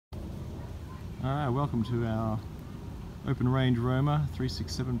Alright, welcome to our open range Roma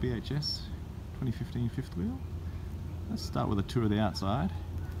 367 BHS 2015 fifth wheel. Let's start with a tour of the outside.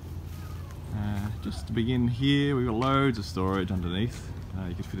 Just to begin here, we've got loads of storage underneath.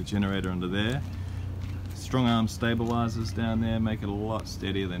 You can fit a generator under there. Strong arm stabilizers down there make it a lot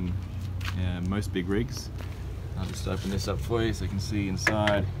steadier than most big rigs. I'll just open this up for you so you can see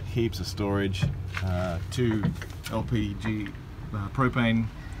inside. Heaps of storage. 2 LPG propane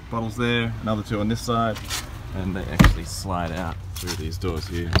bottles there, another 2 on this side, and they actually slide out through these doors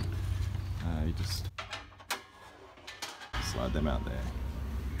here. You just slide them out there.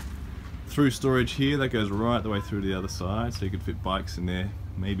 Through storage here, that goes right the way through to the other side, so you could fit bikes in there,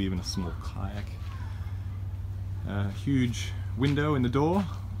 maybe even a small kayak. Huge window in the door,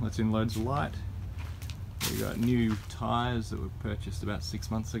 lets in loads of light. We've got new tyres that were purchased about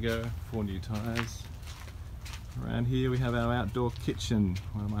 6 months ago, 4 new tyres. Around here we have our outdoor kitchen,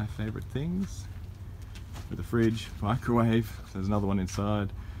 one of my favourite things, with a fridge, microwave, there's another one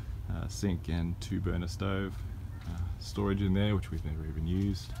inside, sink and 2 burner stove, storage in there which we've never even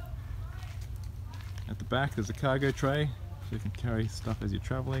used. At the back there's a cargo tray so you can carry stuff as you're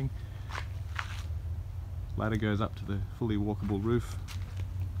travelling. Ladder goes up to the fully walkable roof.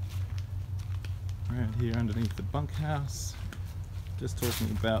 Around here underneath the bunkhouse, just talking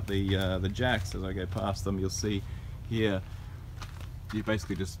about the jacks. As I go past them, you'll see here you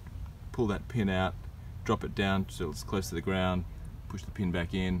basically just pull that pin out, drop it down so it's close to the ground, push the pin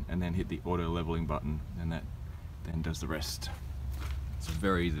back in, and then hit the auto leveling button, and that then does the rest. It's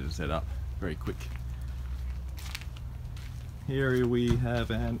very easy to set up, very quick. Here we have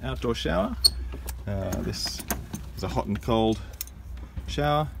an outdoor shower. This is a hot and cold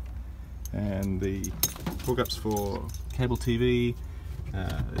shower, and the hookups for cable TV.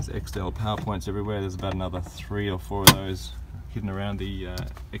 There's XL power points everywhere. There's about another 3 or 4 of those hidden around the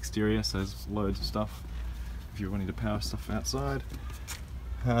exterior, so there's loads of stuff if you're wanting to power stuff outside.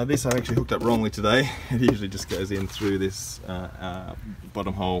 This I actually hooked up wrongly today. It usually just goes in through this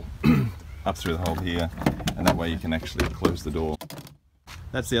bottom hole up through the hole here, and that way you can actually close the door.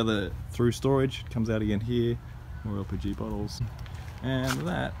 That's the other through storage. It comes out again here, more LPG bottles, and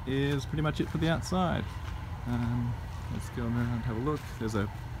that is pretty much it for the outside. Let's go around and have a look. There's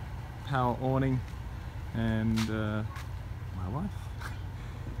a power awning and my wife.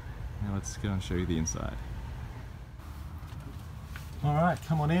 Now let's go and show you the inside. Alright,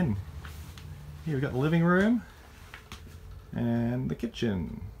 come on in. Here we've got the living room and the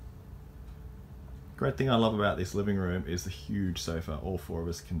kitchen. Great thing I love about this living room is the huge sofa. All 4 of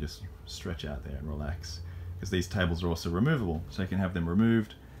us can just stretch out there and relax, because these tables are also removable, so you can have them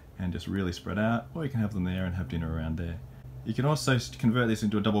removed and just really spread out, or you can have them there and have dinner around there. You can also convert this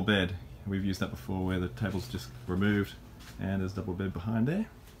into a double bed. We've used that before, where the table's just removed and there's a double bed behind there.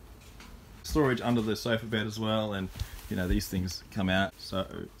 Storage under the sofa bed as well, and you know, these things come out, so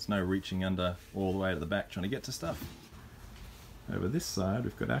it's no reaching under all the way to the back trying to get to stuff. Over this side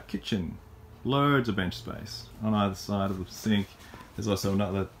we've got our kitchen. Loads of bench space on either side of the sink. There's also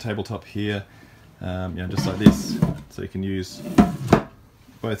another tabletop here, you know, just like this, so you can use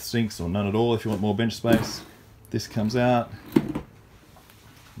both sinks or none at all if you want more bench space. This comes out.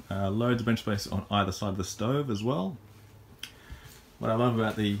 Loads of bench space on either side of the stove as well. What I love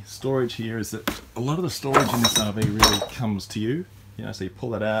about the storage here is that a lot of the storage in this RV really comes to you. You know, so you pull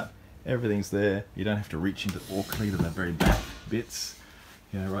that out, everything's there. You don't have to reach into awkwardly to the very back bits.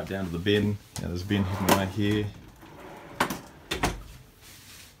 You know, right down to the bin. You know, there's a bin hidden away here.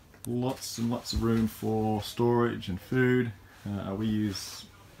 Lots and lots of room for storage and food. We use,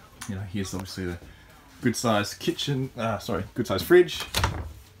 you know, here's obviously the good sized kitchen, good sized fridge,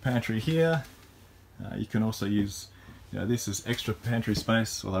 pantry here. You can also use, you know, this is extra pantry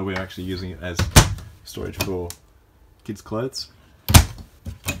space, although we're actually using it as storage for kids' clothes.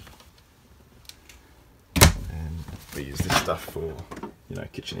 And we use this stuff for, you know,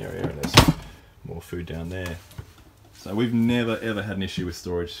 kitchen area, and there's more food down there. So we've never ever had an issue with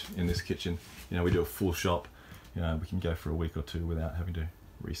storage in this kitchen. You know, we do a full shop. You know, we can go for a week or 2 without having to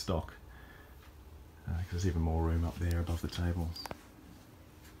restock, because there's even more room up there above the tables.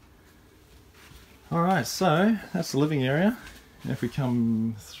 Alright, so that's the living area. And if we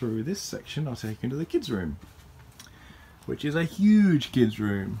come through this section, I'll take you into the kids' room, which is a huge kids'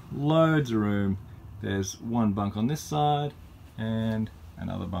 room. Loads of room. There's 1 bunk on this side and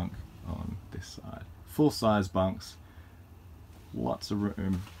another bunk on this side. Full-size bunks. Lots of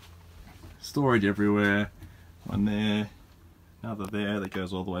room. Storage everywhere. One there, another there that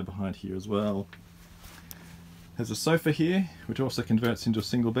goes all the way behind here as well. There's a sofa here, which also converts into a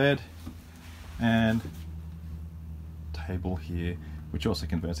single bed, and table here, which also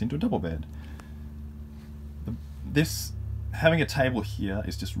converts into a double bed. this, having a table here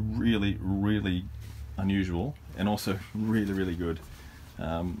is just really, really unusual, and also really, really good.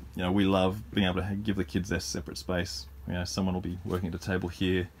 You know, we love being able to give the kids their separate space. You know, someone will be working at a table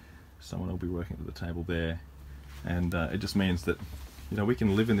here, someone will be working at the table there, and it just means that, you know, we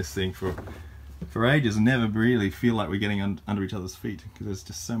can live in this thing for ages and never really feel like we're getting under each other's feet, because there's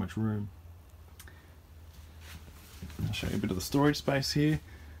just so much room. I'll show you a bit of the storage space here.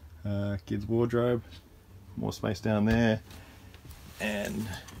 Kids' wardrobe, more space down there, and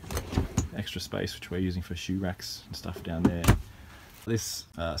extra space which we're using for shoe racks and stuff down there. This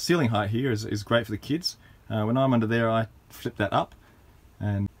ceiling height here is great for the kids. When I'm under there, I flip that up,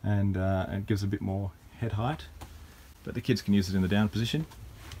 and it gives a bit more head height, but the kids can use it in the down position.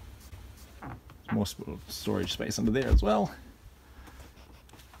 There's more storage space under there as well.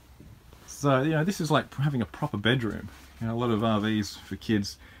 So, you know, this is like having a proper bedroom. You know, a lot of RVs for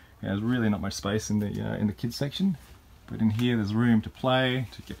kids, you know, there's really not much space in the kids section, but in here there's room to play,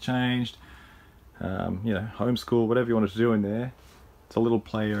 to get changed, you know, homeschool, whatever you wanted to do in there. It's a little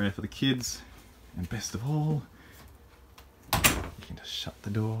play area for the kids, and best of all, you can just shut the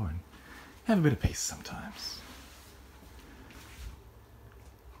door and have a bit of peace sometimes.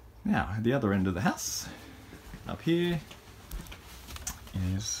 Now, at the other end of the house, up here,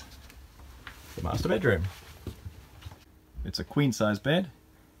 is the master bedroom. It's a queen size bed,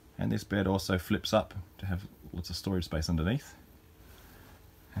 and this bed also flips up to have lots of storage space underneath.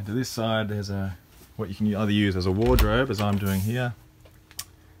 And to this side there's what you can either use as a wardrobe, as I'm doing here,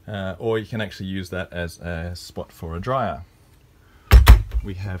 or you can actually use that as a spot for a dryer.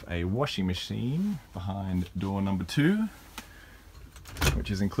 We have a washing machine behind door number 2,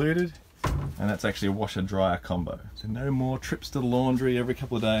 which is included, and that's actually a washer-dryer combo. So no more trips to the laundry every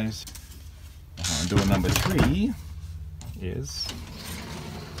couple of days. Behind door number 3 is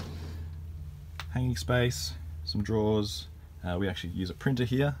hanging space, some drawers. We actually use a printer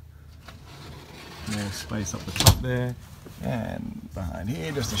here. More space up the top there, and behind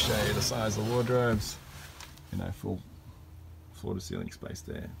here, just to show you the size of the wardrobes, you know, full floor to ceiling space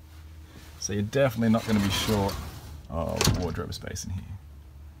there. So you're definitely not going to be short of wardrobe space in here.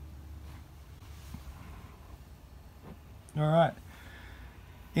 Alright,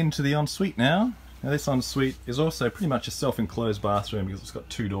 into the ensuite now. Now this ensuite is also pretty much a self-enclosed bathroom because it's got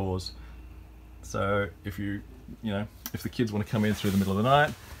 2 doors. So if if the kids want to come in through the middle of the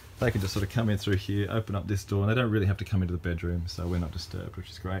night, they can just sort of come in through here, open up this door, and they don't really have to come into the bedroom, so we're not disturbed, which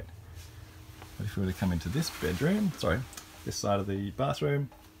is great. But if we were to come into this bedroom, this side of the bathroom,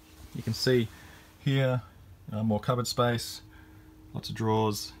 you can see here more cupboard space, lots of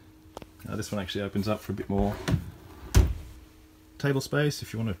drawers. This one actually opens up for a bit more table space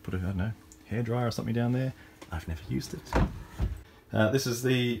if you want to put a, I don't know, hairdryer or something down there. I've never used it. This is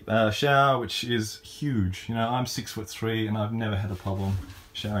the shower, which is huge. You know, I'm 6'3" and I've never had a problem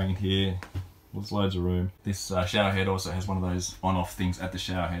showering in here. There's loads of room. This shower head also has one of those on-off things at the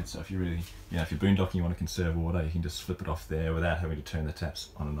shower head, so if you really, if you're boondocking, you want to conserve water, you can just flip it off there without having to turn the taps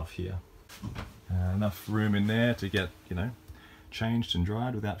on and off here. Enough room in there to get, changed and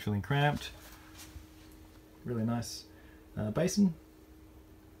dried without feeling cramped. Really nice basin.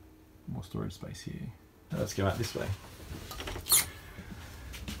 More storage space here. Now let's go out this way.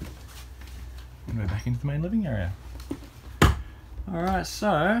 And we're back into the main living area. Alright,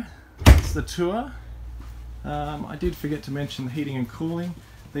 so that's the tour. I did forget to mention the heating and cooling.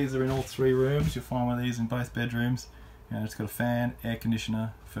 These are in all 3 rooms. You'll find one of these in both bedrooms. It's got a fan, air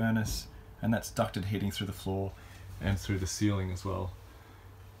conditioner, furnace, and that's ducted heating through the floor and through the ceiling as well.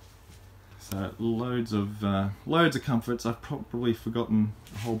 So loads of comforts. I've probably forgotten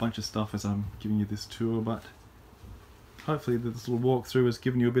a whole bunch of stuff as I'm giving you this tour, but hopefully this little walkthrough has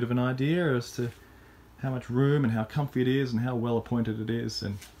given you a bit of an idea as to how much room and how comfy it is and how well appointed it is,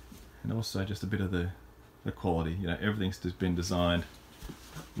 and also just a bit of the quality. Everything's just been designed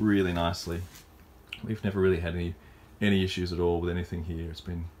really nicely. We've never really had any issues at all with anything here. It's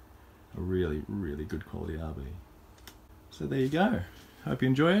been a really, really good quality RV. So there you go. Hope you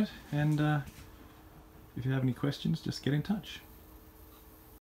enjoy it, and if you have any questions, just get in touch.